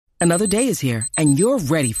Another day is here, and you're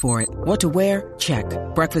ready for it. What to wear? Check.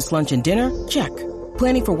 Breakfast, lunch, and dinner? Check.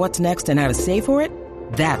 Planning for what's next and how to save for it?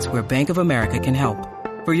 That's where Bank of America can help.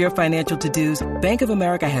 For your financial to-dos, Bank of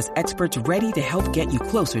America has experts ready to help get you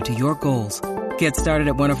closer to your goals. Get started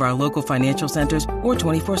at one of our local financial centers or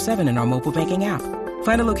 24/7 in our mobile banking app.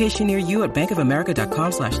 Find a location near you at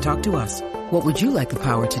bankofamerica.com/talktous. What would you like the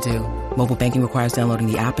power to do? Mobile banking requires downloading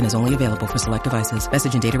the app and is only available for select devices.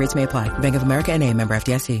 Message and data rates may apply. Bank of America N.A., member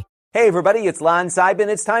FDIC. Hey everybody, it's Lon Seidman.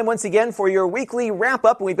 It's time once again for your weekly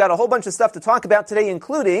wrap-up. We've got a whole bunch of stuff to talk about today,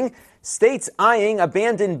 including states eyeing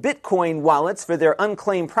abandoned Bitcoin wallets for their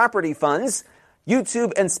unclaimed property funds.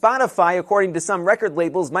 YouTube and Spotify, according to some record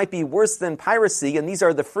labels, might be worse than piracy, and these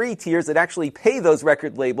are the free tiers that actually pay those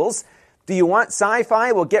record labels. Do you want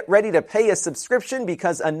sci-fi? Well, get ready to pay a subscription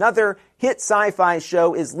because another hit sci-fi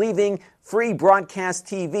show is leaving free broadcast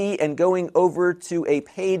TV and going over to a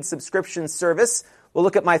paid subscription service. We'll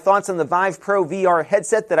look at my thoughts on the Vive Pro VR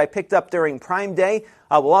headset that I picked up during Prime Day.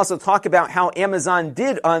 We'll also talk about how Amazon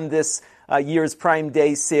did on this year's Prime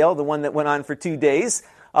Day sale, the one that went on for 2 days.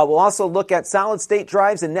 We'll also look at solid-state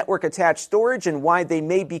drives and network-attached storage and why they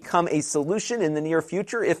may become a solution in the near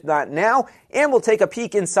future, if not now. And we'll take a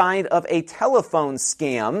peek inside of a telephone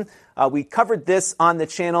scam. We covered this on the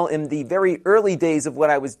channel in the very early days of what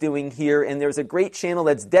I was doing here, and there's a great channel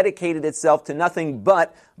that's dedicated itself to nothing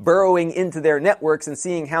but burrowing into their networks and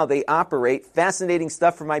seeing how they operate. Fascinating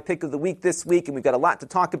stuff for my pick of the week this week, and we've got a lot to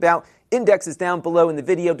talk about. Index is down below in the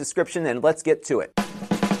video description, and let's get to it.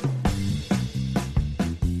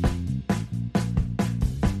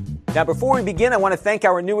 Now, before we begin, I want to thank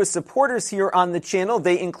our newest supporters here on the channel.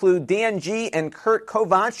 They include Dan G. and Kurt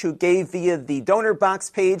Kovach, who gave via the donor box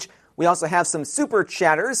page. We also have some super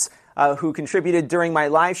chatters who contributed during my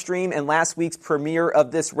live stream and last week's premiere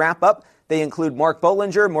of this wrap-up. They include Mark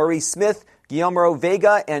Bollinger, Maurice Smith, Guillermo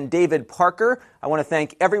Vega, and David Parker. I want to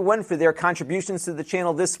thank everyone for their contributions to the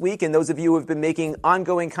channel this week, and those of you who have been making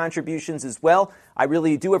ongoing contributions as well. I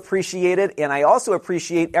really do appreciate it, and I also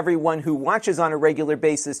appreciate everyone who watches on a regular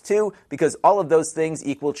basis too, because all of those things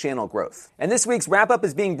equal channel growth. And this week's wrap-up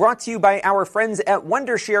is being brought to you by our friends at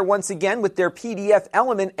Wondershare once again with their PDF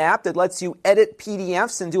Element app that lets you edit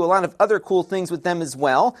PDFs and do a lot of other cool things with them as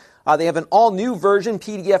well. They have an all-new version,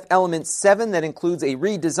 PDF Element 7, that includes a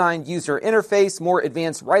redesigned user interface, more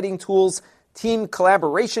advanced writing tools, team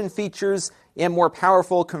collaboration features, and more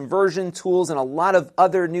powerful conversion tools, and a lot of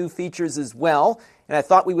other new features as well. And I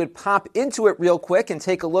thought we would pop into it real quick and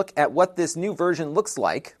take a look at what this new version looks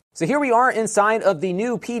like. So here we are inside of the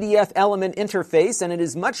new PDF Element interface, and it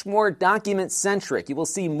is much more document-centric. You will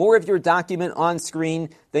see more of your document on screen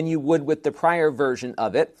than you would with the prior version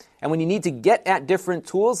of it. And when you need to get at different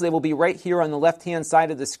tools, they will be right here on the left-hand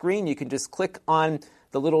side of the screen. You can just click on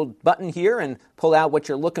the little button here and pull out what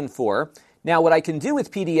you're looking for. Now, what I can do with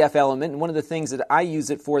PDF Element, and one of the things that I use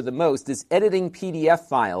it for the most, is editing PDF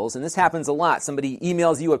files. And this happens a lot. Somebody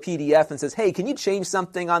emails you a PDF and says, hey, can you change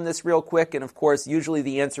something on this real quick? And of course, usually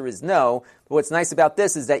the answer is no. But what's nice about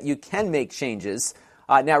this is that you can make changes.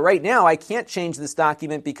 Now, right now, I can't change this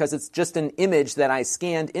document because it's just an image that I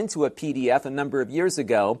scanned into a PDF a number of years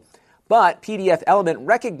ago. But PDF Element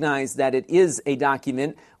recognized that it is a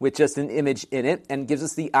document with just an image in it and gives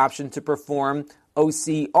us the option to perform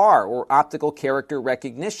OCR, or optical character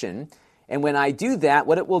recognition. And when I do that,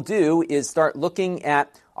 what it will do is start looking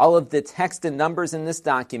at all of the text and numbers in this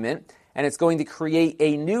document, and it's going to create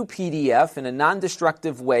a new PDF in a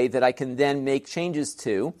non-destructive way that I can then make changes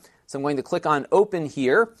to. So I'm going to click on Open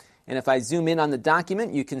here, and if I zoom in on the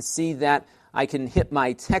document, you can see that I can hit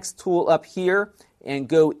my text tool up here and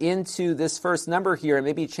go into this first number here and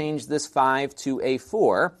maybe change this 5 to a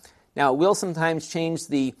 4. Now, it will sometimes change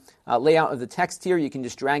the layout of the text here. You can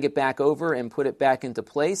just drag it back over and put it back into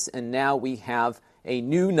place, and now we have a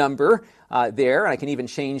new number there. I can even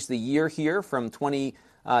change the year here from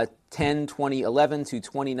 2010, 2011 to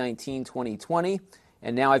 2019, 2020.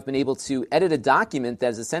 And now I've been able to edit a document that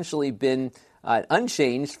has essentially been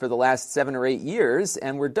unchanged for the last 7 or 8 years,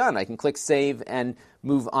 and we're done. I can click Save and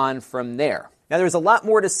move on from there. Now, there's a lot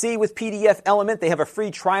more to see with PDF Element. They have a free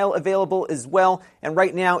trial available as well, and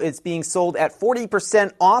right now it's being sold at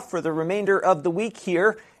 40% off for the remainder of the week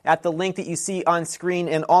here at the link that you see on screen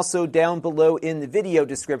and also down below in the video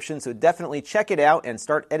description, so definitely check it out and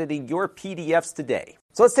start editing your PDFs today.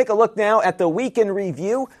 So let's take a look now at the Week in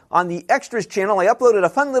Review. On the Extras channel, I uploaded a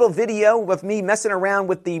fun little video of me messing around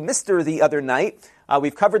with the Mister the other night.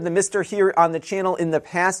 We've covered the Mister here on the channel in the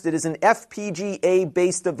past. It is an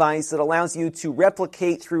FPGA-based device that allows you to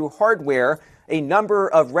replicate through hardware a number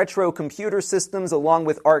of retro computer systems along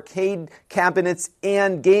with arcade cabinets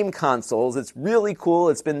and game consoles. It's really cool.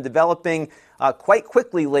 It's been developing quite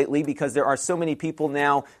quickly lately because there are so many people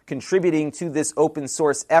now contributing to this open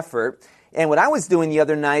source effort. And what I was doing the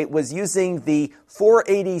other night was using the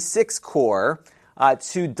 486 core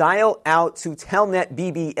to dial out to Telnet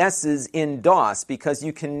BBSs in DOS, because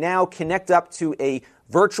you can now connect up to a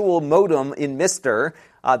virtual modem in Mister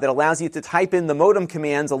that allows you to type in the modem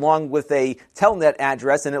commands along with a Telnet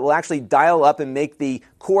address, and it will actually dial up and make the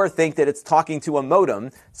core think that it's talking to a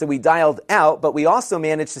modem. So we dialed out, but we also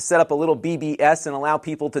managed to set up a little BBS and allow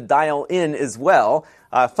people to dial in as well.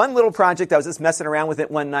 Fun little project. I was just messing around with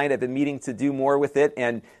it one night. I've been meaning to do more with it,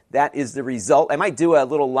 and that is the result. I might do a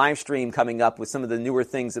little live stream coming up with some of the newer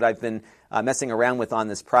things that I've been messing around with on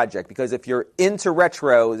this project, because if you're into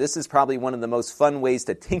retro, this is probably one of the most fun ways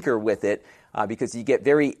to tinker with it, because you get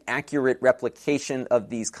very accurate replication of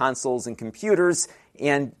these consoles and computers,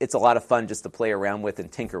 and it's a lot of fun just to play around with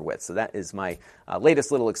and tinker with. So that is my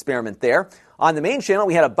latest little experiment there. On the main channel,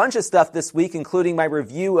 we had a bunch of stuff this week, including my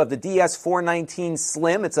review of the DS419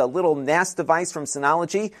 Slim. It's a little NAS device from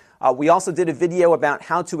Synology. We also did a video about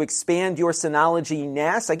how to expand your Synology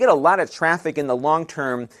NAS. I get a lot of traffic in the long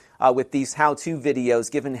term with these how-to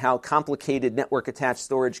videos, given how complicated network-attached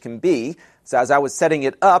storage can be. So as I was setting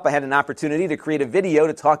it up, I had an opportunity to create a video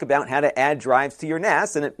to talk about how to add drives to your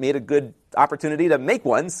NAS, and it made a good opportunity to make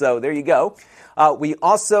one, so there you go. We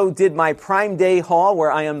also did my Prime Day haul,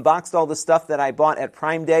 where I unboxed all the stuff that I bought at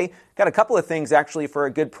Prime Day. Got a couple of things, actually, for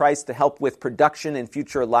a good price to help with production and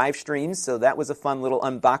future live streams, so that was a fun little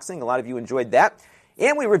unboxing. A lot of you enjoyed that.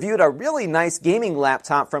 And we reviewed a really nice gaming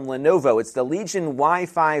laptop from Lenovo. It's the Legion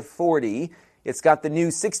Y540. It's got the new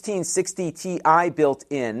 1660 Ti built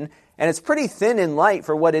in, and it's pretty thin and light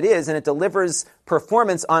for what it is, and it delivers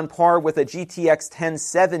performance on par with a GTX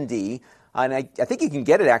 1070. And I think you can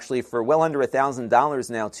get it actually for well under $1,000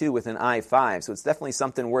 now too with an i5. So it's definitely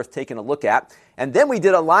something worth taking a look at. And then we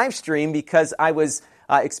did a live stream because I was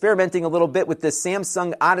experimenting a little bit with the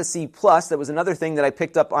Samsung Odyssey Plus. That was another thing that I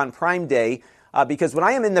picked up on Prime Day. Because what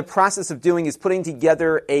I am in the process of doing is putting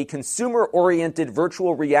together a consumer-oriented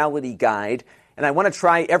virtual reality guide, and I want to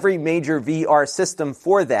try every major VR system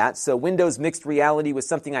for that. So Windows Mixed Reality was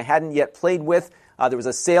something I hadn't yet played with. There was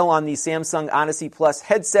a sale on the Samsung Odyssey Plus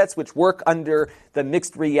headsets, which work under the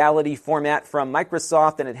mixed reality format from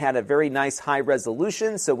Microsoft, and it had a very nice high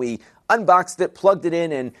resolution. So we unboxed it, plugged it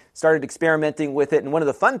in, and started experimenting with it. And one of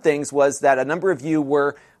the fun things was that a number of you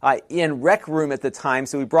were in Rec Room at the time,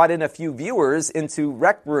 so we brought in a few viewers into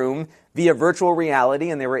Rec Room via virtual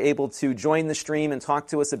reality, and they were able to join the stream and talk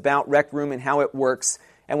to us about Rec Room and how it works.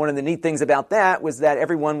 And one of the neat things about that was that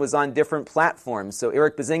everyone was on different platforms. So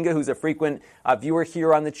Eric Bazinga, who's a frequent viewer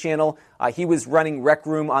here on the channel, he was running Rec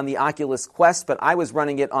Room on the Oculus Quest, but I was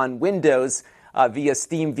running it on Windows via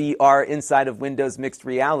Steam VR inside of Windows Mixed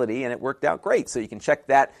Reality, and it worked out great. So you can check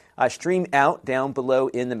that stream out down below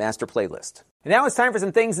in the master playlist. And now it's time for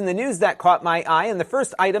some things in the news that caught my eye, and the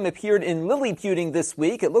first item appeared in Liliputing this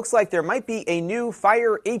week. It looks like there might be a new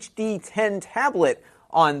Fire HD 10 tablet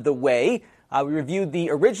on the way. We reviewed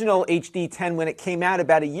the original HD 10 when it came out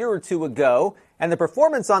about a year or two ago, and the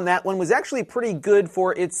performance on that one was actually pretty good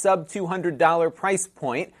for its sub-$200 price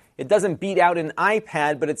point. It doesn't beat out an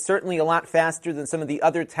iPad, but it's certainly a lot faster than some of the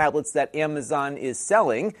other tablets that Amazon is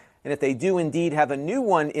selling. And if they do indeed have a new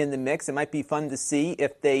one in the mix, it might be fun to see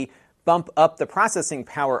if they bump up the processing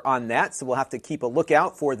power on that. So we'll have to keep a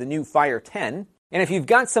lookout for the new Fire 10. And if you've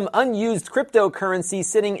got some unused cryptocurrency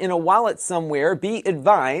sitting in a wallet somewhere, be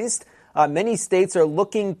advised. Many states are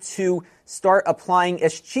looking to start applying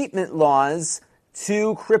escheatment laws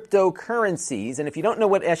to cryptocurrencies. And if you don't know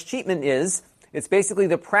what escheatment is, it's basically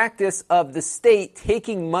the practice of the state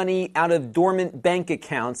taking money out of dormant bank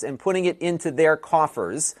accounts and putting it into their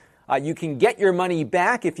coffers. You can get your money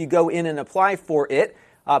back if you go in and apply for it.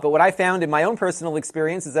 But what I found in my own personal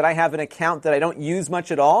experience is that I have an account that I don't use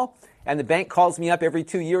much at all. And the bank calls me up every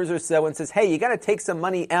 2 years or so and says, hey, you got to take some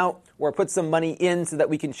money out or put some money in so that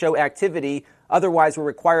we can show activity. Otherwise, we're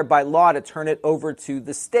required by law to turn it over to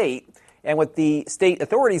the state. And what the state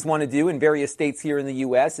authorities want to do in various states here in the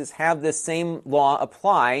U.S. is have this same law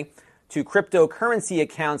apply to cryptocurrency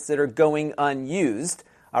accounts that are going unused.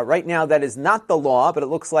 Right now, that is not the law, but it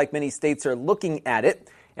looks like many states are looking at it.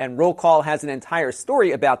 And Roll Call has an entire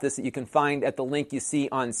story about this that you can find at the link you see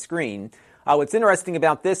on screen. What's interesting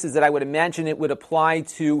about this is that I would imagine it would apply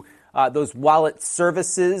to those wallet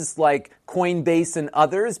services like Coinbase and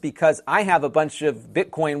others, because I have a bunch of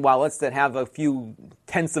Bitcoin wallets that have a few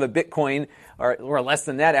tenths of a Bitcoin, or less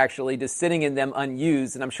than that actually, just sitting in them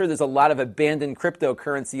unused. And I'm sure there's a lot of abandoned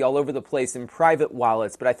cryptocurrency all over the place in private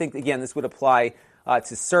wallets. But I think, again, this would apply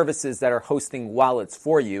to services that are hosting wallets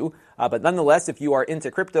for you. But nonetheless, if you are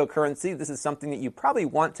into cryptocurrency, this is something that you probably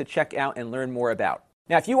want to check out and learn more about.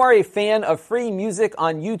 Now, if you are a fan of free music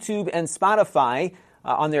on YouTube and Spotify,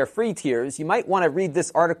 on their free tiers, you might want to read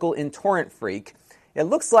this article in Torrent Freak. It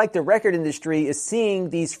looks like the record industry is seeing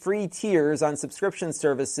these free tiers on subscription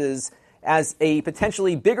services as a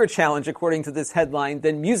potentially bigger challenge, according to this headline,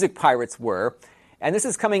 than music pirates were. And this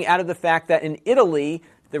is coming out of the fact that in Italy,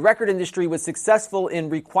 the record industry was successful in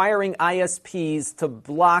requiring ISPs to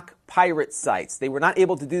block pirate sites. They were not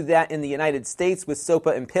able to do that in the United States with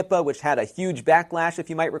SOPA and PIPA, which had a huge backlash, if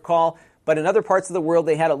you might recall. But in other parts of the world,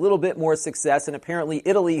 they had a little bit more success, and apparently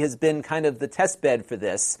Italy has been kind of the test bed for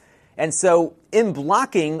this. And so in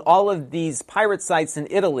blocking all of these pirate sites in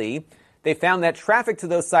Italy, they found that traffic to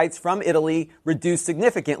those sites from Italy reduced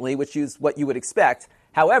significantly, which is what you would expect.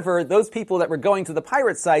 However, those people that were going to the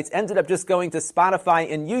pirate sites ended up just going to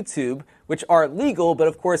Spotify and YouTube, which are legal, but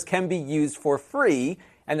of course can be used for free.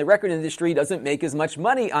 And the record industry doesn't make as much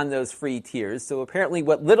money on those free tiers. So apparently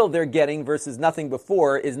what little they're getting versus nothing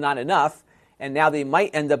before is not enough. And now they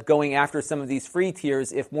might end up going after some of these free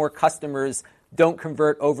tiers if more customers don't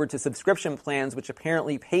convert over to subscription plans, which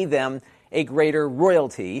apparently pay them a greater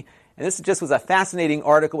royalty. And this just was a fascinating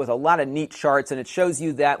article with a lot of neat charts, and it shows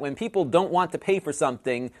you that when people don't want to pay for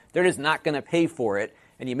something, they're just not going to pay for it.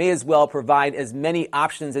 And you may as well provide as many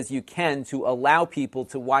options as you can to allow people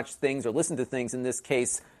to watch things or listen to things, in this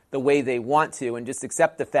case, the way they want to, and just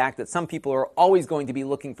accept the fact that some people are always going to be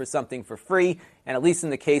looking for something for free. And at least in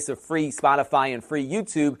the case of free Spotify and free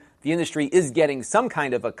YouTube, the industry is getting some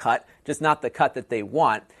kind of a cut, just not the cut that they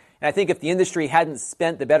want. And I think if the industry hadn't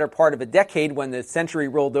spent the better part of a decade when the century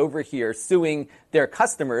rolled over here suing their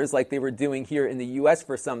customers like they were doing here in the U.S.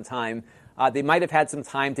 for some time, they might have had some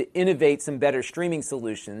time to innovate some better streaming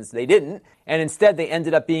solutions. They didn't. And instead, they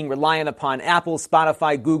ended up being reliant upon Apple,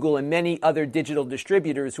 Spotify, Google, and many other digital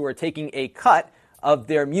distributors who are taking a cut of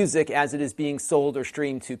their music as it is being sold or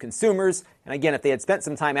streamed to consumers. And again, if they had spent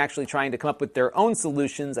some time actually trying to come up with their own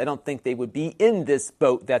solutions, I don't think they would be in this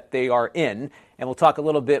boat that they are in. And we'll talk a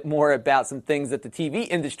little bit more about some things that the TV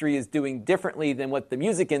industry is doing differently than what the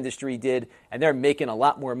music industry did, and they're making a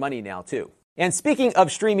lot more money now, too. And speaking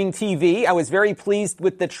of streaming TV, I was very pleased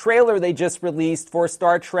with the trailer they just released for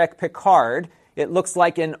Star Trek Picard. It looks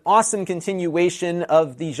like an awesome continuation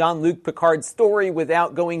of the Jean-Luc Picard story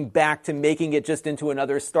without going back to making it just into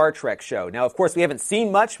another Star Trek show. Now, of course, we haven't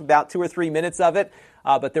seen much, about 2 or 3 minutes of it,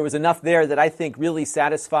 but there was enough there that I think really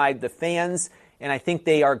satisfied the fans. And I think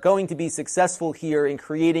they are going to be successful here in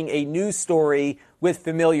creating a new story with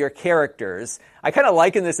familiar characters. I kind of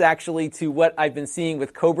liken this actually to what I've been seeing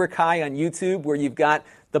with Cobra Kai on YouTube, where you've got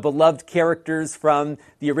the beloved characters from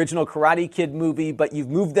the original Karate Kid movie, but you've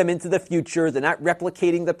moved them into the future. They're not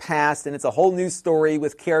replicating the past, and it's a whole new story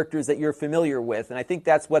with characters that you're familiar with. And I think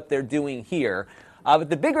that's what they're doing here. But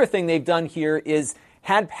the bigger thing they've done here is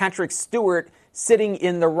had Patrick Stewart sitting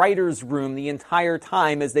in the writer's room the entire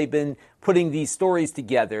time as they've been putting these stories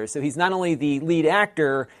together. So he's not only the lead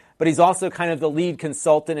actor, but he's also kind of the lead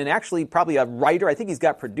consultant and actually probably a writer. I think he's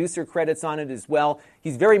got producer credits on it as well.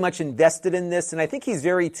 He's very much invested in this, and I think he's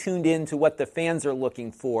very tuned in to what the fans are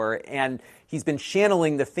looking for, and he's been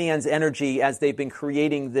channeling the fans' energy as they've been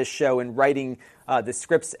creating this show and writing the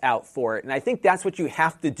scripts out for it. And I think that's what you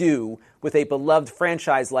have to do with a beloved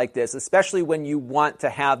franchise like this, especially when you want to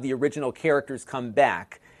have the original characters come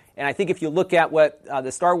back. And I think if you look at what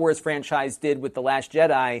the Star Wars franchise did with The Last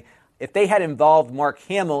Jedi, if they had involved Mark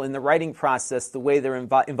Hamill in the writing process the way they're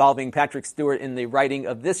involving Patrick Stewart in the writing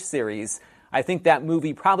of this series, I think that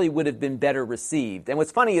movie probably would have been better received. And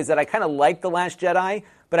what's funny is that I kind of liked The Last Jedi,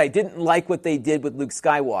 but I didn't like what they did with Luke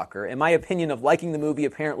Skywalker. And my opinion of liking the movie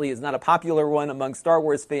apparently is not a popular one among Star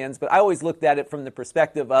Wars fans, but I always looked at it from the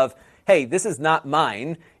perspective of, hey, this is not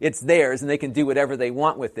mine, it's theirs, and they can do whatever they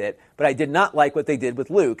want with it. But I did not like what they did with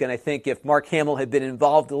Luke, and I think if Mark Hamill had been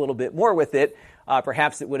involved a little bit more with it,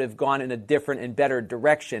 perhaps it would have gone in a different and better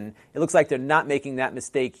direction. It looks like they're not making that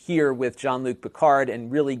mistake here with Jean-Luc Picard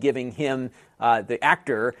and really giving him, the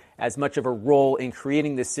actor, as much of a role in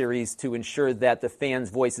creating this series to ensure that the fans'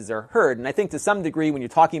 voices are heard. And I think to some degree, when you're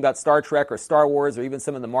talking about Star Trek or Star Wars or even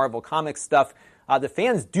some of the Marvel Comics stuff, the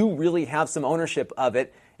fans do really have some ownership of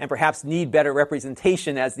it and perhaps need better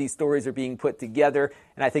representation as these stories are being put together.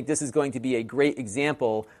 And I think this is going to be a great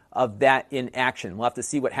example of that in action. We'll have to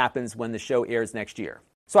see what happens when the show airs next year.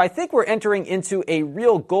 So I think we're entering into a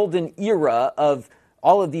real golden era of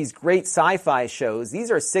all of these great sci-fi shows. These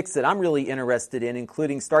are 6 that I'm really interested in,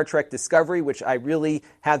 including Star Trek Discovery, which I really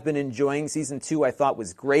have been enjoying. Season 2 I thought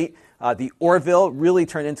was great. The Orville really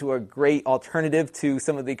turned into a great alternative to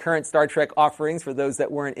some of the current Star Trek offerings for those that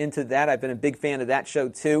weren't into that. I've been a big fan of that show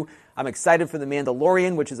too. I'm excited for The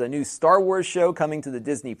Mandalorian, which is a new Star Wars show coming to the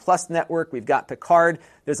Disney Plus network. We've got Picard.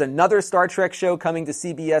 There's another Star Trek show coming to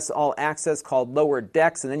CBS All Access called Lower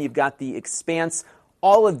Decks. And then you've got The Expanse.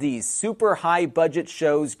 All of these super high budget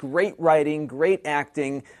shows, great writing, great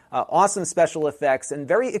acting, awesome special effects, and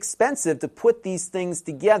very expensive to put these things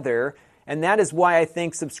together. And that is why I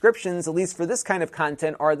think subscriptions, at least for this kind of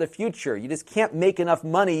content, are the future. You just can't make enough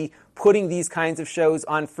money putting these kinds of shows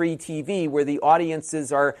on free TV where the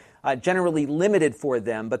audiences are generally limited for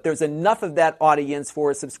them. But there's enough of that audience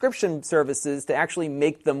for subscription services to actually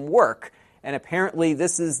make them work. And apparently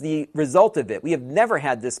this is the result of it. We have never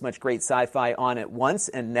had this much great sci-fi on at once,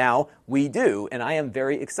 and now we do. And I am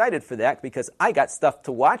very excited for that because I got stuff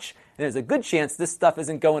to watch, and there's a good chance this stuff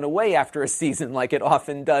isn't going away after a season like it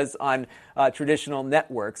often does on traditional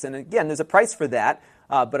networks. And again, there's a price for that,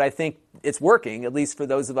 but I think it's working, at least for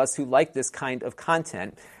those of us who like this kind of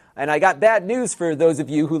content. And I got bad news for those of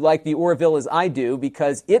you who like the Orville as I do,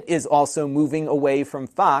 because it is also moving away from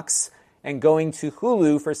Fox and going to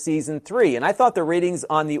Hulu for season 3. And I thought the ratings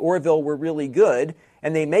on the Orville were really good,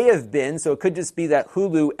 and they may have been, so it could just be that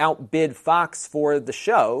Hulu outbid Fox for the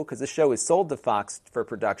show, because the show is sold to Fox for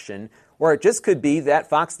production, or it just could be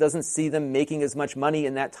that Fox doesn't see them making as much money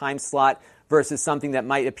in that time slot versus something that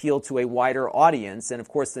might appeal to a wider audience. And of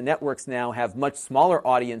course, the networks now have much smaller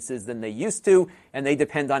audiences than they used to, and they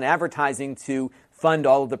depend on advertising to fund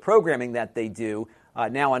all of the programming that they do.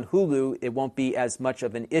 Now on Hulu, it won't be as much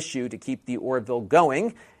of an issue to keep the Orville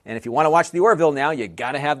going. And if you want to watch the Orville now, you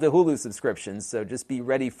got to have the Hulu subscription, so just be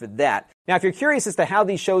ready for that. Now, if you're curious as to how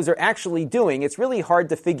these shows are actually doing, it's really hard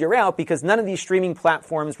to figure out because none of these streaming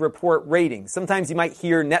platforms report ratings. Sometimes you might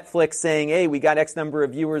hear Netflix saying, hey, we got X number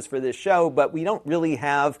of viewers for this show, but we don't really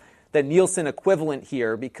have the Nielsen equivalent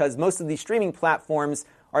here because most of these streaming platforms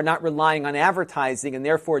are not relying on advertising and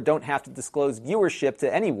therefore don't have to disclose viewership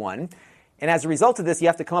to anyone. And as a result of this, you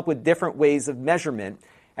have to come up with different ways of measurement.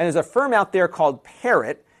 And there's a firm out there called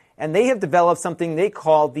Parrot, and they have developed something they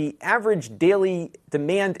call the average daily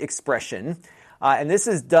demand expression. And this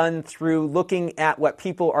is done through looking at what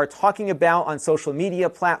people are talking about on social media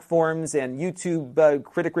platforms and YouTube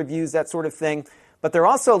critic reviews, that sort of thing. But they're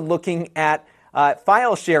also looking at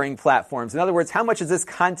file sharing platforms. In other words, how much is this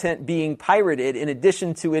content being pirated in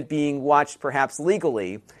addition to it being watched perhaps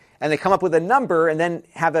legally? And they come up with a number and then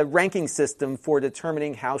have a ranking system for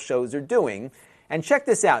determining how shows are doing. And check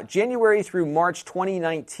this out. January through March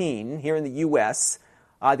 2019, here in the U.S.,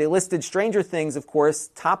 they listed Stranger Things, of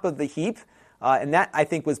course, top of the heap. And that, I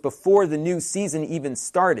think, was before the new season even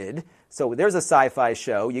started. So there's a sci-fi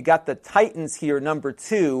show. You got the Titans here, number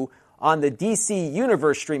 2, on the DC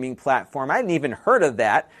Universe streaming platform. I hadn't even heard of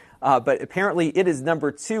that. But apparently it is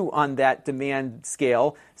number 2 on that demand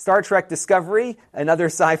scale. Star Trek Discovery, another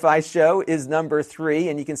sci-fi show, is number 3.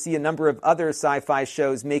 And you can see a number of other sci-fi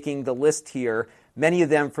shows making the list here. Many of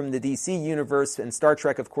them from the DC universe, and Star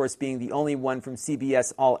Trek, of course, being the only one from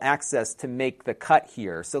CBS All Access to make the cut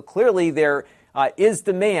here. So clearly there is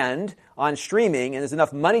demand on streaming, and there's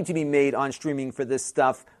enough money to be made on streaming for this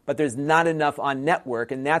stuff, but there's not enough on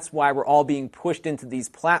network, and that's why we're all being pushed into these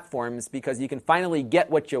platforms, because you can finally get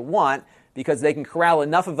what you want, because they can corral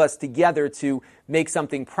enough of us together to make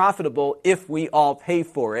something profitable if we all pay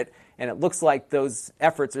for it. And it looks like those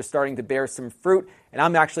efforts are starting to bear some fruit. And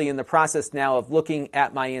I'm actually in the process now of looking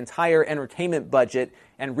at my entire entertainment budget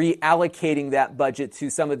and reallocating that budget to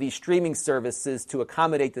some of these streaming services to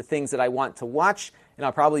accommodate the things that I want to watch. And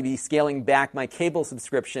I'll probably be scaling back my cable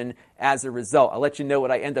subscription as a result. I'll let you know what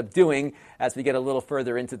I end up doing as we get a little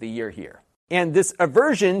further into the year here. And this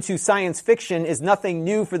aversion to science fiction is nothing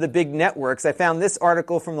new for the big networks. I found this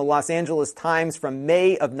article from the Los Angeles Times from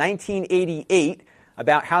May of 1988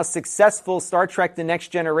 about how successful Star Trek The Next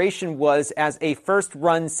Generation was as a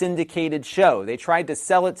first-run syndicated show. They tried to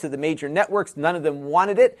sell it to the major networks. None of them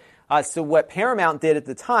wanted it. So what Paramount did at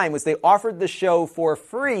the time was they offered the show for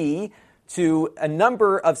free to a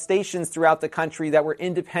number of stations throughout the country that were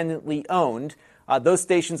independently owned. Those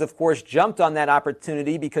stations, of course, jumped on that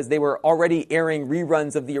opportunity because they were already airing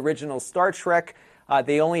reruns of the original Star Trek.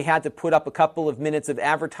 They only had to put up a couple of minutes of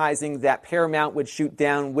advertising that Paramount would shoot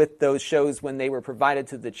down with those shows when they were provided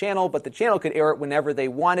to the channel, but the channel could air it whenever they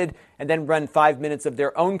wanted and then run 5 minutes of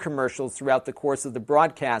their own commercials throughout the course of the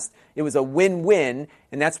broadcast. It was a win-win,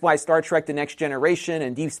 and that's why Star Trek The Next Generation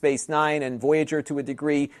and Deep Space Nine and Voyager to a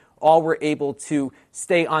degree all were able to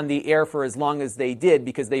stay on the air for as long as they did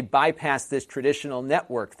because they bypassed this traditional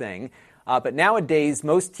network thing. But nowadays,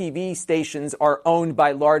 most TV stations are owned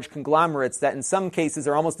by large conglomerates that in some cases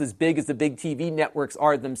are almost as big as the big TV networks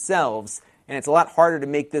are themselves. And it's a lot harder to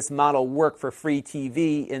make this model work for free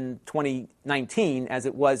TV in 2019 as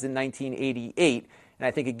it was in 1988. And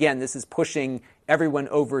I think, again, this is pushing everyone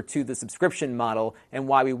over to the subscription model and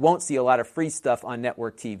why we won't see a lot of free stuff on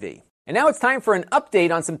network TV. And now it's time for an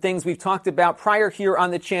update on some things we've talked about prior here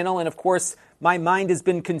on the channel. And of course, my mind has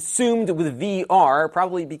been consumed with VR,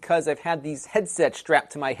 probably because I've had these headsets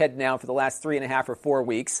strapped to my head now for the last 3.5 or 4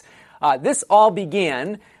 weeks. This all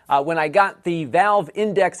began when I got the Valve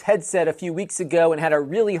Index headset a few weeks ago and had a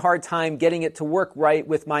really hard time getting it to work right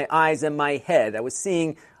with my eyes and my head. I was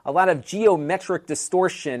seeing a lot of geometric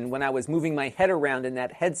distortion when I was moving my head around in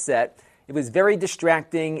that headset. It was very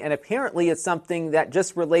distracting, and apparently it's something that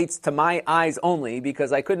just relates to my eyes only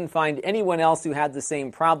because I couldn't find anyone else who had the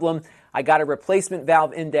same problem. I got a replacement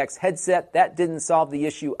Valve Index headset. That didn't solve the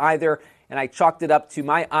issue either, and I chalked it up to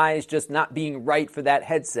my eyes just not being right for that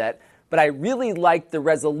headset. But I really liked the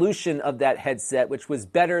resolution of that headset, which was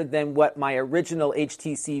better than what my original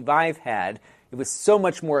HTC Vive had. It was so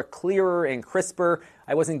much more clearer and crisper.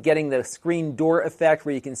 I wasn't getting the screen door effect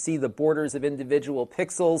where you can see the borders of individual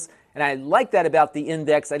pixels. And I liked that about the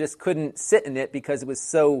Index. I just couldn't sit in it because it was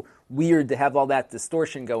so weird to have all that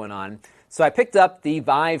distortion going on. So I picked up the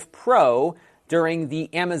Vive Pro during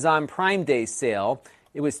the Amazon Prime Day sale.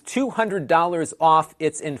 It was $200 off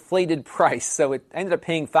its inflated price. So I ended up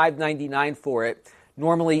paying $599 for it.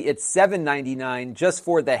 Normally it's $799 just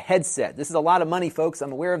for the headset. This is a lot of money, folks.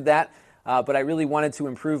 I'm aware of that. But I really wanted to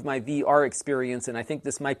improve my VR experience, and I think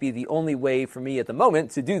this might be the only way for me at the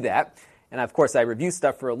moment to do that. And of course, I review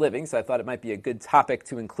stuff for a living, so I thought it might be a good topic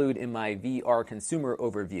to include in my VR consumer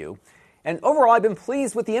overview. And overall, I've been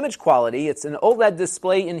pleased with the image quality. It's an OLED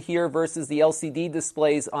display in here versus the LCD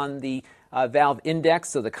displays on the Valve Index,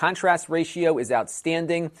 so the contrast ratio is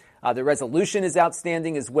outstanding. The resolution is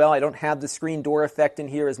outstanding as well. I don't have the screen door effect in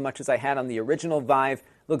here as much as I had on the original Vive.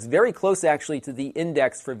 Looks very close actually to the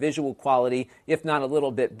Index for visual quality, if not a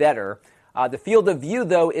little bit better. The field of view,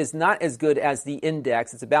 though, is not as good as the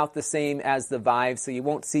Index. It's about the same as the Vive, so you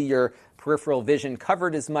won't see your peripheral vision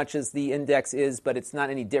covered as much as the Index is, but it's not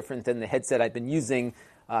any different than the headset I've been using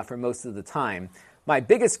for most of the time. My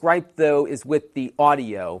biggest gripe, though, is with the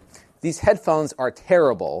audio. These headphones are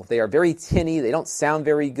terrible. They are very tinny. They don't sound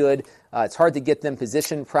very good. It's hard to get them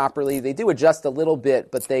positioned properly. They do adjust a little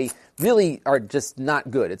bit, but they really are just not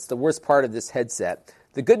good. It's the worst part of this headset.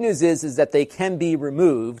 The good news is that they can be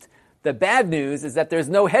removed. The bad news is that there's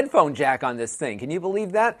no headphone jack on this thing. Can you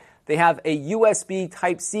believe that? They have a USB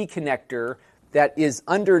Type-C connector that is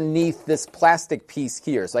underneath this plastic piece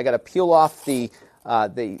here. So I got to peel off the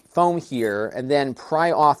foam here and then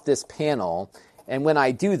pry off this panel. And when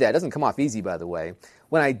I do that, it doesn't come off easy, by the way.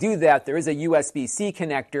 When I do that, there is a USB-C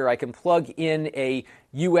connector. I can plug in a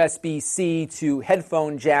USB-C to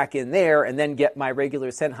headphone jack in there and then get my regular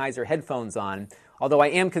Sennheiser headphones on. Although I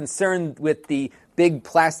am concerned with the big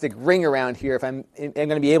plastic ring around here if I'm going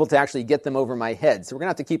to be able to actually get them over my head. So we're going to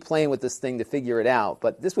have to keep playing with this thing to figure it out.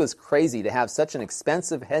 But this was crazy to have such an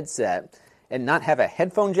expensive headset and not have a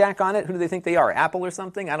headphone jack on it. Who do they think they are, Apple or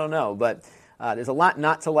something? I don't know. But there's a lot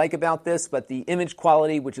not to like about this. But the image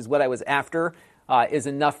quality, which is what I was after, is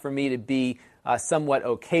enough for me to be somewhat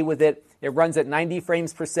okay with it. It runs at 90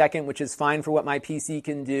 frames per second, which is fine for what my PC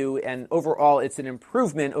can do. And overall, it's an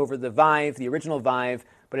improvement over the Vive, the original Vive,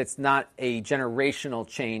 but it's not a generational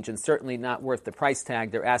change and certainly not worth the price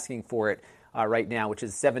tag they're asking for it right now, which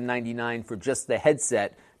is $799 for just the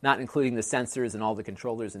headset, not including the sensors and all the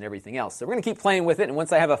controllers and everything else. So we're going to keep playing with it, and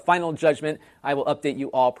once I have a final judgment, I will update you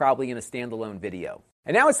all probably in a standalone video.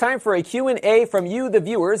 And now it's time for a Q&A from you, the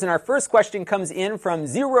viewers, and our first question comes in from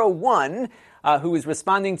 01, who is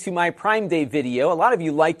responding to my Prime Day video. A lot of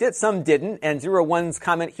you liked it, some didn't, and 01's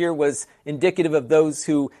comment here was indicative of those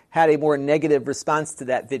who had a more negative response to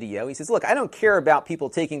that video. He says, look, I don't care about people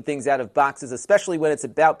taking things out of boxes, especially when it's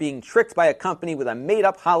about being tricked by a company with a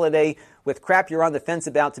made-up holiday with crap you're on the fence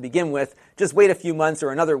about to begin with. Just wait a few months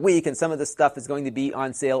or another week and some of this stuff is going to be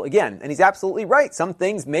on sale again. And he's absolutely right. Some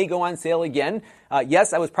things may go on sale again.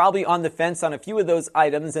 Yes, I was probably on the fence on a few of those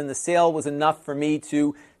items, and the sale was enough for me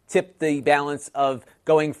to tipped the balance of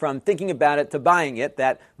going from thinking about it to buying it.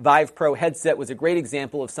 That Vive Pro headset was a great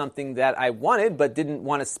example of something that I wanted but didn't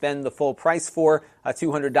want to spend the full price for. A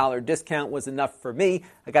 $200 discount was enough for me.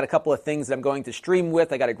 I got a couple of things that I'm going to stream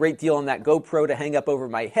with. I got a great deal on that GoPro to hang up over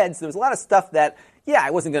my head. So there was a lot of stuff that,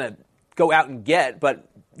 I wasn't going to go out and get, but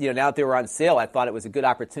now that they were on sale, I thought it was a good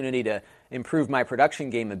opportunity to improve my production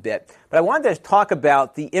game a bit. But I wanted to talk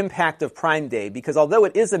about the impact of Prime Day, because although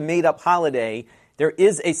it is a made-up holiday, there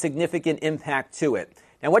is a significant impact to it.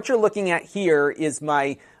 Now, what you're looking at here is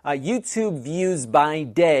my YouTube views by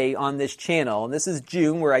day on this channel. And this is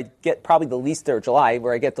June, where I get probably the least, or July,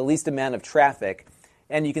 where I get the least amount of traffic.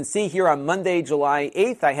 And you can see here on Monday, July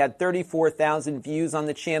 8th, I had 34,000 views on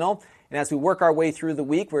the channel. And as we work our way through the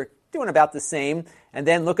week, we're doing about the same. And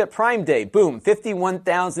then look at Prime Day. Boom,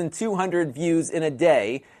 51,200 views in a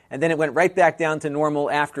day. And then it went right back down to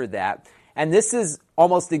normal after that. And this is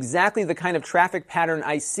almost exactly the kind of traffic pattern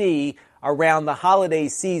I see around the holiday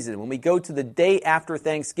season. When we go to the day after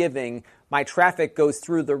Thanksgiving, my traffic goes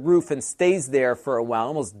through the roof and stays there for a while,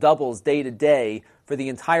 almost doubles day to day for the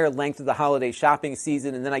entire length of the holiday shopping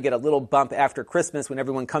season. And then I get a little bump after Christmas when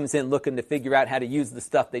everyone comes in looking to figure out how to use the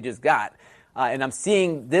stuff they just got. And I'm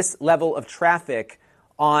seeing this level of traffic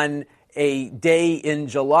on a day in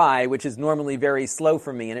July, which is normally very slow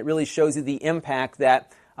for me. And it really shows you the impact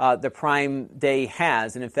that the Prime Day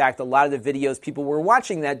has. And in fact, a lot of the videos people were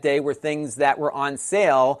watching that day were things that were on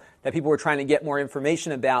sale that people were trying to get more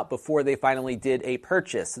information about before they finally did a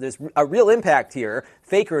purchase. So there's a real impact here,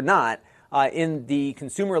 fake or not, in the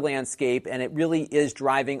consumer landscape, and it really is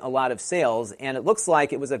driving a lot of sales. And it looks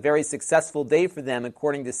like it was a very successful day for them,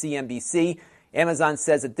 according to CNBC. Amazon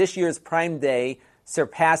says that this year's Prime Day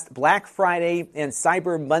surpassed Black Friday and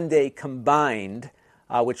Cyber Monday combined,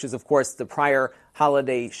 which is, of course, the prior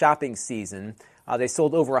holiday shopping season. They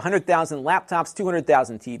sold over 100,000 laptops,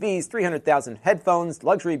 200,000 TVs, 300,000 headphones,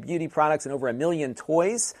 luxury beauty products, and over 1 million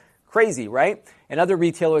toys. Crazy, right? And other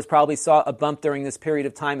retailers probably saw a bump during this period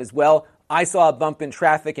of time as well. I saw a bump in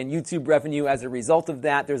traffic and YouTube revenue as a result of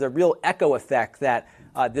that. There's a real echo effect that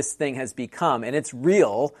this thing has become. And it's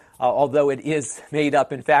real, although it is made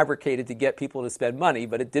up and fabricated to get people to spend money.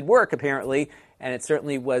 But it did work, apparently. And it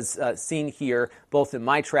certainly was seen here, both in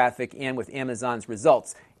my traffic and with Amazon's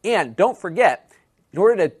results. And don't forget, in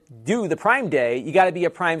order to do the Prime Day, you got to be a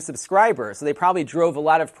Prime subscriber. So they probably drove a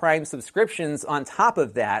lot of Prime subscriptions on top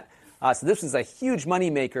of that. So this was a huge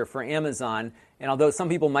moneymaker for Amazon. And although some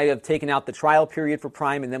people might have taken out the trial period for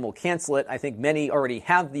Prime and then will cancel it, I think many already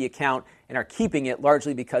have the account and are keeping it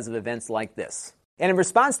largely because of events like this. And in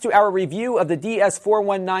response to our review of the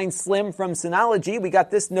DS419 Slim from Synology, we got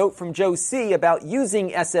this note from Joe C. about using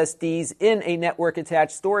SSDs in a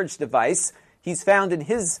network-attached storage device. He's found in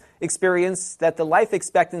his experience that the life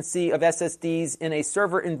expectancy of SSDs in a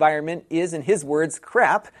server environment is, in his words,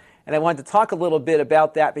 crap. And I wanted to talk a little bit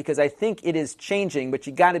about that because I think it is changing, but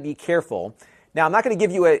you got to be careful. Now, I'm not going to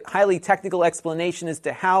give you a highly technical explanation as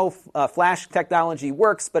to how flash technology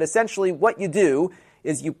works, but essentially what you do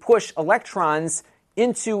is you push electrons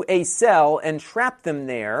into a cell and trap them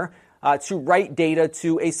there to write data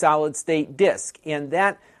to a solid-state disk. And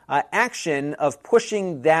that action of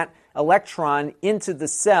pushing that electron into the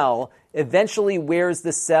cell eventually wears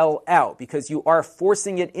the cell out because you are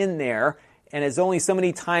forcing it in there. And there's only so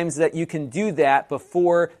many times that you can do that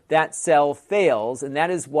before that cell fails. And that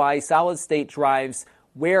is why solid-state drives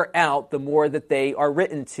wear out the more that they are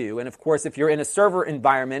written to. And of course, if you're in a server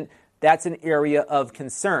environment, that's an area of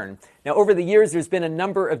concern. Now, over the years, there's been a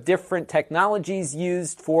number of different technologies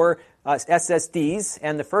used for SSDs.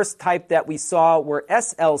 And the first type that we saw were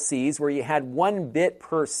SLCs, where you had 1 bit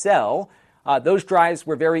per cell. Those drives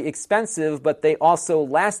were very expensive, but they also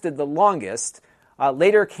lasted the longest.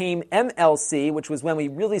 Later came MLC, which was when we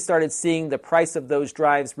really started seeing the price of those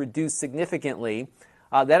drives reduce significantly.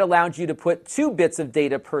 That allowed you to put 2 bits of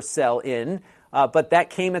data per cell in, but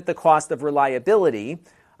that came at the cost of reliability.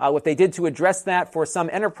 What they did to address that for some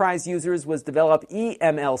enterprise users was develop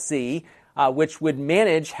eMLC, which would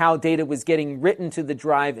manage how data was getting written to the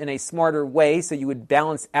drive in a smarter way, so you would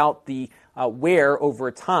balance out the wear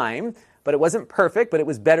over time. But it wasn't perfect, but it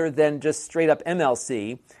was better than just straight up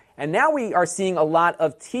MLC. And now we are seeing a lot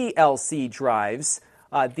of TLC drives.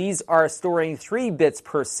 These are storing 3 bits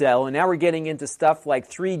per cell, and now we're getting into stuff like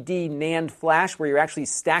 3D NAND flash, where you're actually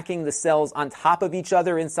stacking the cells on top of each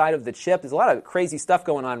other inside of the chip. There's a lot of crazy stuff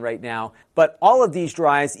going on right now. But all of these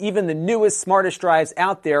drives, even the newest, smartest drives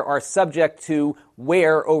out there, are subject to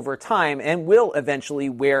wear over time and will eventually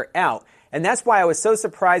wear out. And that's why I was so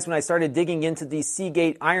surprised when I started digging into these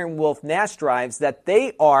Seagate Iron Wolf NAS drives that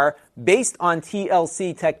they are based on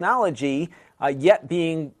TLC technology, yet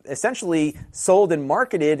being essentially sold and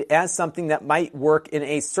marketed as something that might work in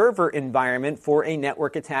a server environment for a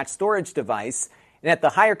network-attached storage device. And at the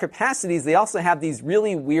higher capacities, they also have these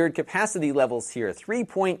really weird capacity levels here,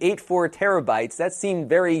 3.84 terabytes. That seemed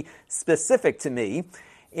very specific to me.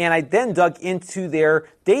 And I then dug into their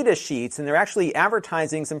data sheets, and they're actually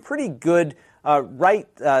advertising some pretty good write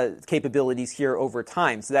capabilities here over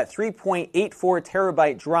time. So that 3.84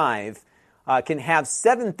 terabyte drive can have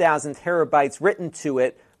 7,000 terabytes written to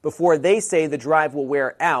it before they say the drive will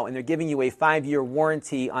wear out, and they're giving you a 5-year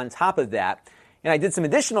warranty on top of that. And I did some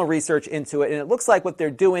additional research into it, and it looks like what they're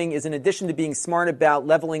doing is, in addition to being smart about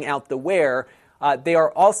leveling out the wear, they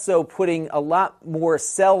are also putting a lot more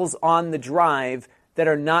cells on the drive that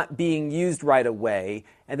are not being used right away,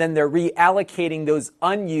 and then they're reallocating those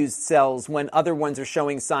unused cells when other ones are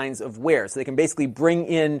showing signs of wear. So they can basically bring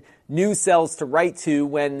in new cells to write to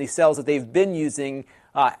when the cells that they've been using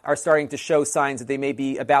are starting to show signs that they may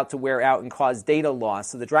be about to wear out and cause data loss.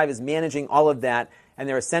 So the drive is managing all of that, and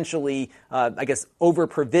they're essentially,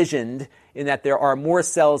 over-provisioned in that there are more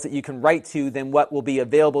cells that you can write to than what will be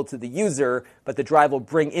available to the user, but the drive will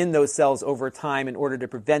bring in those cells over time in order to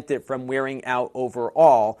prevent it from wearing out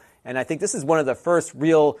overall. And I think this is one of the first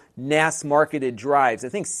real NAS-marketed drives. I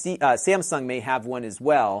think Samsung may have one as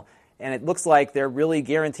well. And it looks like they're really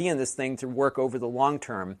guaranteeing this thing to work over the long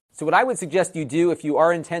term. So what I would suggest you do if you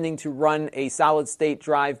are intending to run a solid-state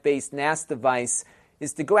drive-based NAS device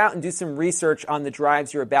is to go out and do some research on the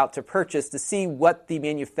drives you're about to purchase to see what the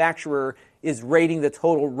manufacturer is rating the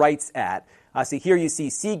total writes at. So here you see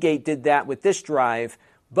Seagate did that with this drive,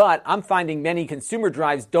 but I'm finding many consumer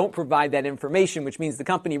drives don't provide that information, which means the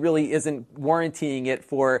company really isn't warrantying it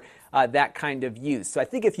for that kind of use. So I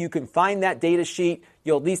think if you can find that data sheet,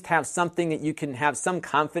 you'll at least have something that you can have some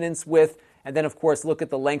confidence with. And then, of course, look at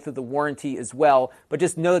the length of the warranty as well. But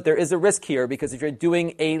just know that there is a risk here, because if you're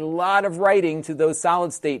doing a lot of writing to those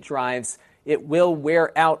solid-state drives, it will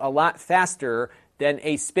wear out a lot faster than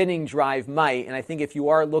a spinning drive might. And I think if you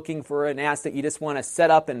are looking for an NAS that you just want to set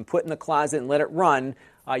up and put in the closet and let it run,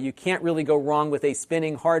 you can't really go wrong with a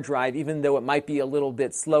spinning hard drive. Even though it might be a little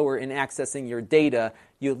bit slower in accessing your data,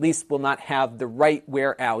 you at least will not have the right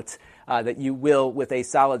wear out that you will with a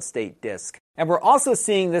solid-state disk. And we're also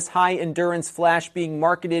seeing this high-endurance flash being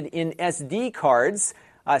marketed in SD cards.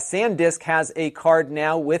 SanDisk has a card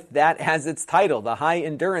now with that as its title, the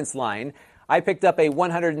high-endurance line. I picked up a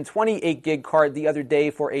 128 gig card the other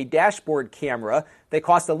day for a dashboard camera. They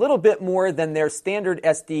cost a little bit more than their standard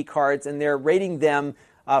SD cards, and they're rating them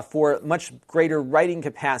for much greater writing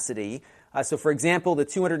capacity. So for example, the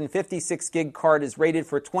 256 gig card is rated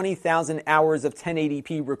for 20,000 hours of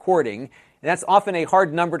 1080p recording. And that's often a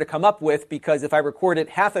hard number to come up with, because if I record at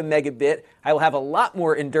half a megabit, I will have a lot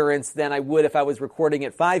more endurance than I would if I was recording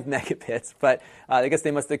at 5 megabits. But I guess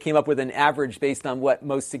they must have came up with an average based on what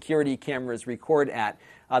most security cameras record at.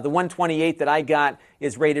 The 128 that I got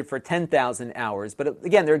is rated for 10,000 hours. But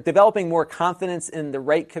again, they're developing more confidence in the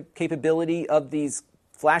write capability of these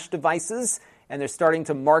flash devices, and they're starting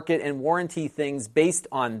to market and warranty things based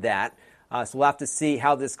on that. So we'll have to see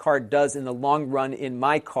how this card does in the long run in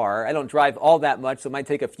my car. I don't drive all that much, so it might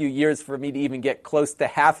take a few years for me to even get close to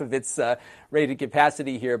half of its rated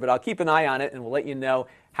capacity here. But I'll keep an eye on it, and we'll let you know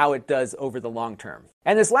how it does over the long term.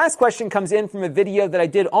 And this last question comes in from a video that I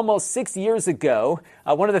did almost 6 years ago.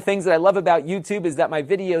 One of the things that I love about YouTube is that my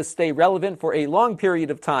videos stay relevant for a long period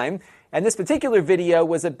of time. And this particular video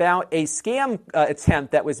was about a scam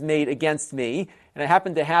attempt that was made against me. And I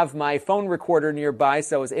happened to have my phone recorder nearby,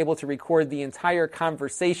 so I was able to record the entire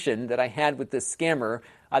conversation that I had with this scammer.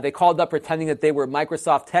 They called up pretending that they were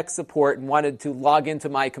Microsoft tech support and wanted to log into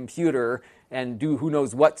my computer and do who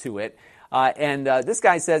knows what to it. And this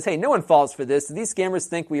guy says, hey, no one falls for this. These scammers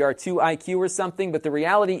think we are 2 IQ or something, but the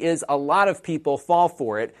reality is a lot of people fall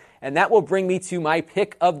for it. And that will bring me to my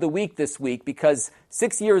pick of the week this week, because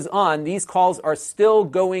 6 years on, these calls are still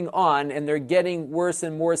going on, and they're getting worse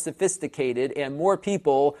and more sophisticated, and more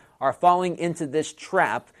people are falling into this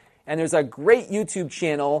trap. And there's a great YouTube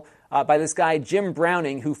channel by this guy, Jim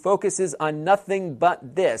Browning, who focuses on nothing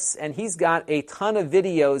but this. And he's got a ton of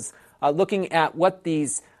videos looking at what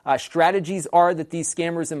these strategies are that these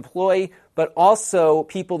scammers employ, but also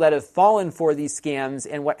people that have fallen for these scams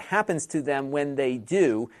and what happens to them when they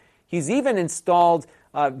do. He's even installed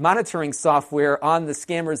monitoring software on the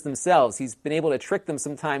scammers themselves. He's been able to trick them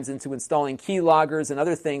sometimes into installing keyloggers and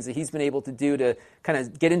other things that he's been able to do to kind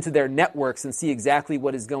of get into their networks and see exactly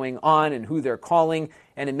what is going on and who they're calling.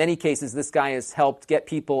 And in many cases, this guy has helped get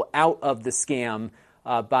people out of the scam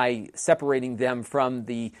by separating them from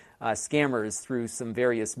the scammers through some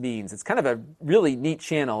various means. It's kind of a really neat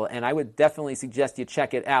channel, and I would definitely suggest you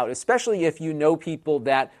check it out, especially if you know people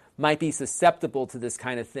that might be susceptible to this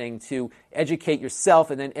kind of thing, to educate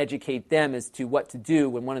yourself and then educate them as to what to do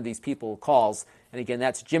when one of these people calls. And again,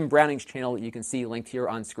 that's Jim Browning's channel that you can see linked here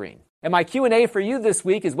on screen. And my Q&A for you this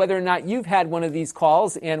week is whether or not you've had one of these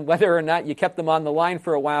calls and whether or not you kept them on the line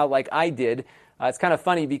for a while like I did. It's kind of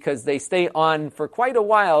funny because they stay on for quite a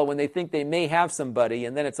while when they think they may have somebody,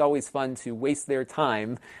 and then it's always fun to waste their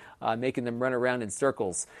time making them run around in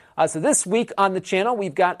circles. So this week on the channel,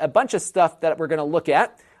 we've got a bunch of stuff that we're going to look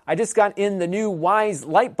at. I just got in the new Wyze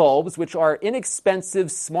light bulbs, which are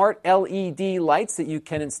inexpensive smart LED lights that you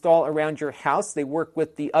can install around your house. They work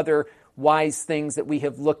with the other Wyze things that we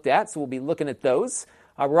have looked at, so we'll be looking at those.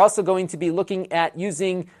 We're also going to be looking at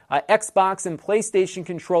using Xbox and PlayStation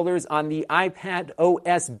controllers on the iPad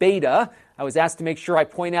OS beta. I was asked to make sure I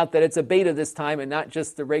point out that it's a beta this time and not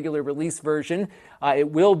just the regular release version.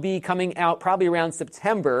 It will be coming out probably around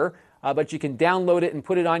September, but you can download it and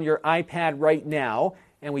put it on your iPad right now.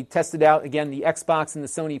 And we tested out, again, the Xbox and the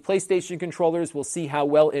Sony PlayStation controllers. We'll see how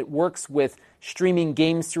well it works with streaming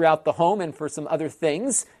games throughout the home and for some other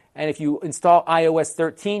things. And if you install iOS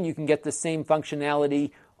 13, you can get the same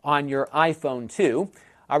functionality on your iPhone too.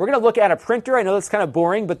 We're going to look at a printer. I know that's kind of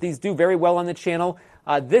boring, but these do very well on the channel.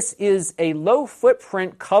 This is a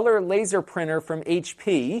low-footprint color laser printer from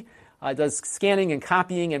HP. It does scanning and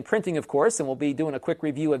copying and printing, of course, and we'll be doing a quick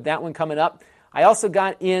review of that one coming up. I also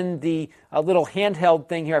got in the little handheld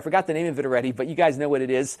thing here. I forgot the name of it already, but you guys know what it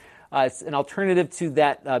is. It's an alternative to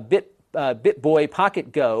that BitBoy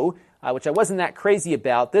Pocket Go, which I wasn't that crazy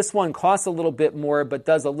about. This one costs a little bit more, but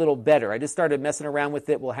does a little better. I just started messing around with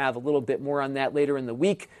it. We'll have a little bit more on that later in the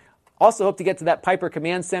week. Also hope to get to that Piper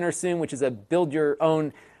Command Center soon, which is a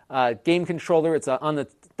build-your-own game controller. It's on the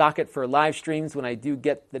docket for live streams when I do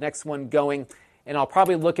get the next one going. And I'll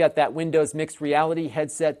probably look at that Windows Mixed Reality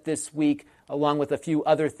headset this week, along with a few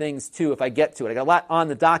other things, too, if I get to it. I got a lot on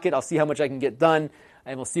the docket. I'll see how much I can get done,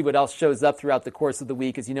 and we'll see what else shows up throughout the course of the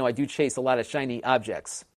week. As you know, I do chase a lot of shiny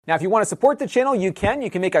objects. Now, if you want to support the channel, you can. You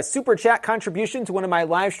can make a super chat contribution to one of my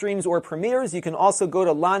live streams or premieres. You can also go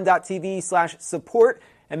to lon.tv/support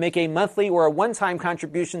and make a monthly or a one-time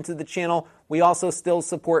contribution to the channel. We also still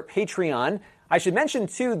support Patreon. I should mention,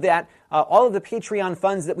 too, that all of the Patreon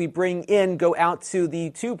funds that we bring in go out to the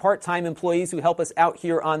 2 part-time employees who help us out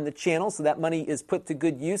here on the channel. So that money is put to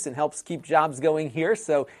good use and helps keep jobs going here.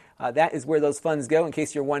 So that is where those funds go, in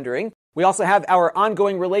case you're wondering. We also have our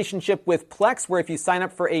ongoing relationship with Plex, where if you sign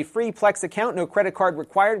up for a free Plex account, no credit card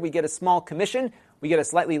required, we get a small commission. We get a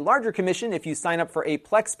slightly larger commission if you sign up for a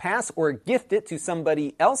Plex Pass or gift it to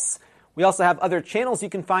somebody else. We also have other channels you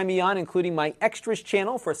can find me on, including my Extras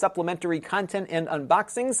channel for supplementary content and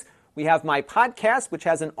unboxings. We have my podcast, which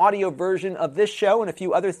has an audio version of this show and a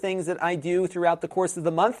few other things that I do throughout the course of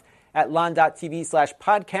the month at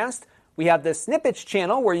lon.tv/podcast. We have the Snippets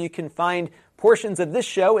channel, where you can find portions of this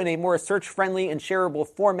show in a more search-friendly and shareable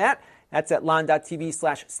format. That's at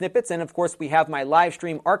lon.tv/snippets. And, of course, we have my live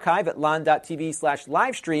stream archive at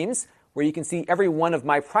lon.tv/livestreams, where you can see every one of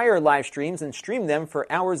my prior live streams and stream them for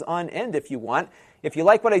hours on end if you want. If you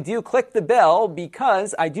like what I do, click the bell,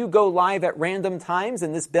 because I do go live at random times,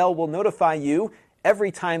 and this bell will notify you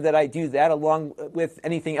every time that I do that, along with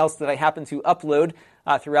anything else that I happen to upload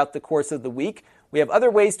throughout the course of the week. We have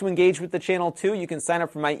other ways to engage with the channel, too. You can sign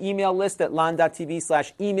up for my email list at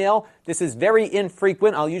lon.tv/email. This is very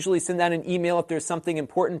infrequent. I'll usually send out an email if there's something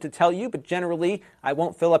important to tell you, but generally I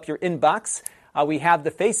won't fill up your inbox. We have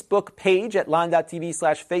the Facebook page at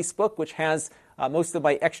lon.tv/Facebook, which has most of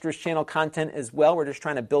my Extras channel content as well. We're just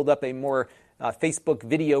trying to build up a more Facebook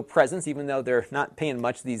video presence, even though they're not paying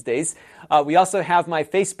much these days. We also have my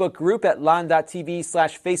Facebook group at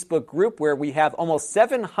lon.tv/Facebook group, where we have almost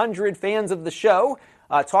 700 fans of the show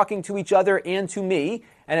talking to each other and to me.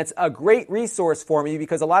 And it's a great resource for me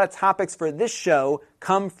because a lot of topics for this show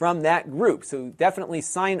come from that group. So definitely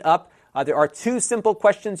sign up. There are 2 simple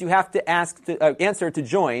questions you have to answer to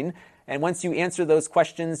join. And once you answer those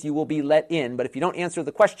questions, you will be let in. But if you don't answer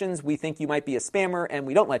the questions, we think you might be a spammer, and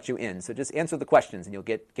we don't let you in. So just answer the questions, and you'll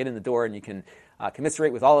get in the door, and you can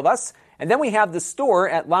commiserate with all of us. And then we have the store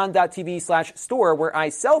at lon.tv/store, where I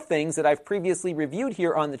sell things that I've previously reviewed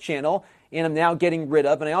here on the channel and I'm now getting rid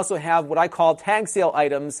of. And I also have what I call tag sale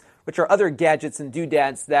items, which are other gadgets and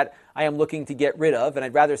doodads that I am looking to get rid of. And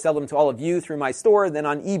I'd rather sell them to all of you through my store than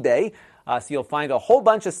on eBay. So you'll find a whole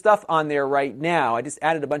bunch of stuff on there right now. I just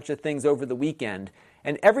added a bunch of things over the weekend.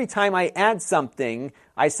 And every time I add something,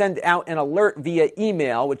 I send out an alert via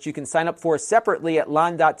email, which you can sign up for separately at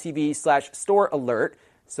lon.tv/store alert.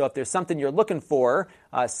 So if there's something you're looking for,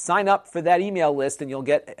 sign up for that email list and you'll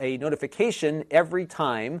get a notification every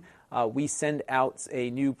time we send out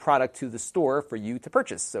a new product to the store for you to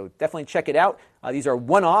purchase. So definitely check it out. These are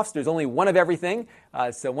one-offs. There's only one of everything.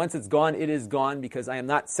 So once it's gone, it is gone, because I am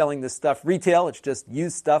not selling this stuff retail. It's just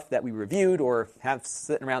used stuff that we reviewed or have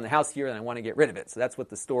sitting around the house here, and I want to get rid of it. So that's what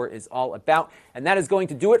the store is all about. And that is going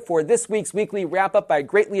to do it for this week's Weekly Wrap-Up. I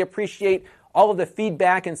greatly appreciate all of the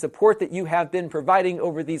feedback and support that you have been providing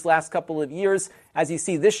over these last couple of years. As you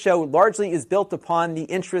see, this show largely is built upon the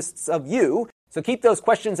interests of you. So keep those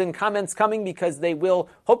questions and comments coming, because they will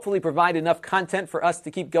hopefully provide enough content for us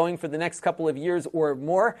to keep going for the next couple of years or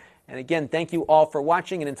more. And again, thank you all for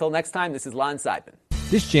watching. And until next time, this is Lon Seidman.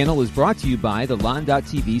 This channel is brought to you by the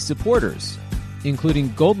Lon.TV supporters,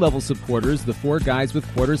 including gold-level supporters, the 4 Guys with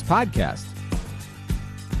Quarters podcast,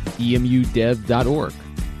 emudev.org,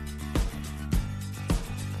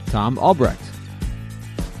 Tom Albrecht,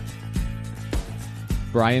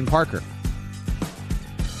 Brian Parker,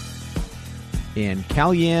 and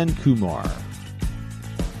Kalyan Kumar.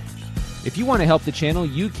 If you want to help the channel,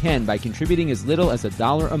 you can by contributing as little as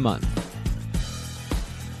 $1 a month.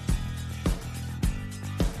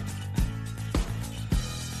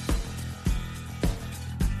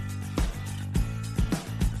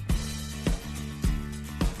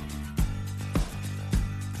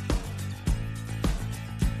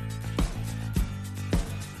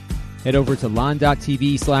 Head over to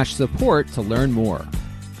lon.tv/support to learn more.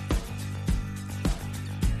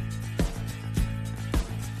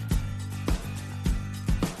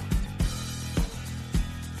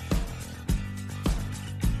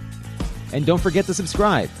 And don't forget to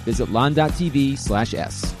subscribe. Visit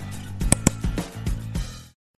lon.tv/s.